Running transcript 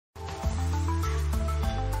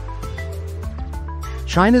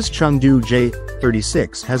China's Chengdu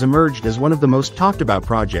J-36 has emerged as one of the most talked about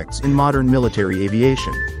projects in modern military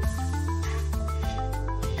aviation.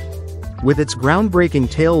 With its groundbreaking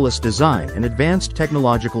tailless design and advanced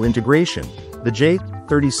technological integration, the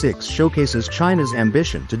J-36 showcases China's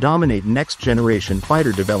ambition to dominate next-generation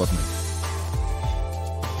fighter development.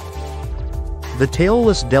 The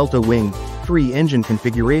tailless delta wing, 3-engine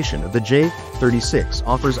configuration of the J-36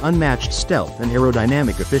 offers unmatched stealth and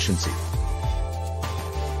aerodynamic efficiency.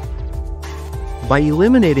 By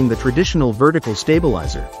eliminating the traditional vertical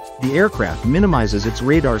stabilizer, the aircraft minimizes its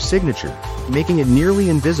radar signature, making it nearly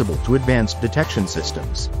invisible to advanced detection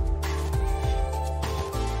systems.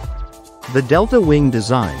 The delta wing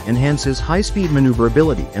design enhances high-speed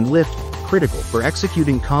maneuverability and lift, critical for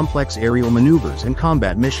executing complex aerial maneuvers and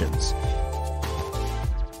combat missions.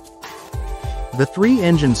 The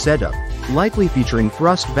 3-engine setup, likely featuring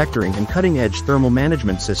thrust vectoring and cutting-edge thermal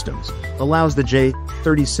management systems, allows the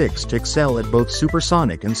J-36 to excel at both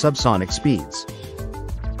supersonic and subsonic speeds.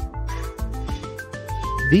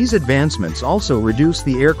 These advancements also reduce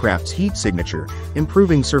the aircraft's heat signature,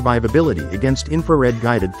 improving survivability against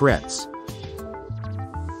infrared-guided threats.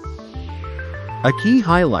 A key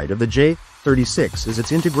highlight of the J-36 is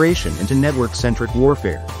its integration into network-centric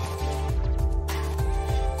warfare.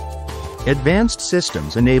 Advanced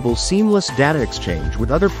systems enable seamless data exchange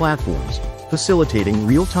with other platforms, facilitating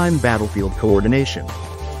real-time battlefield coordination.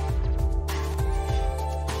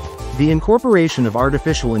 The incorporation of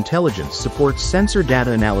artificial intelligence supports sensor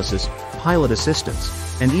data analysis, pilot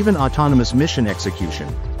assistance, and even autonomous mission execution,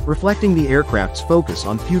 reflecting the aircraft's focus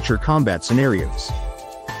on future combat scenarios.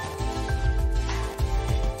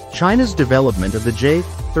 China's development of the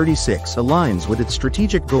J-36 aligns with its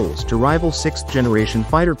strategic goals to rival 6th-generation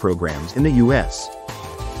fighter programs in the US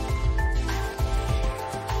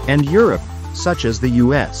and Europe, such as the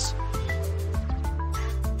US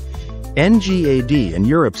NGAD and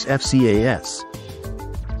Europe's FCAS.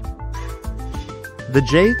 The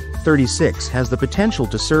J-36 has the potential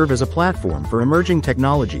to serve as a platform for emerging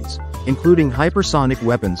technologies, including hypersonic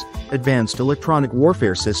weapons, advanced electronic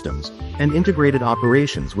warfare systems, and integrated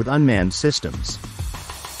operations with unmanned systems.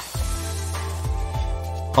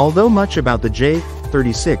 Although much about the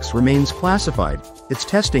J-36 remains classified, its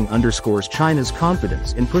testing underscores China's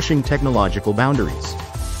confidence in pushing technological boundaries.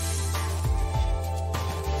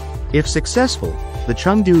 If successful, the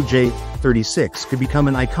Chengdu J-36 could become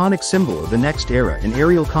an iconic symbol of the next era in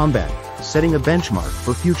aerial combat, setting a benchmark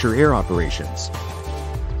for future air operations.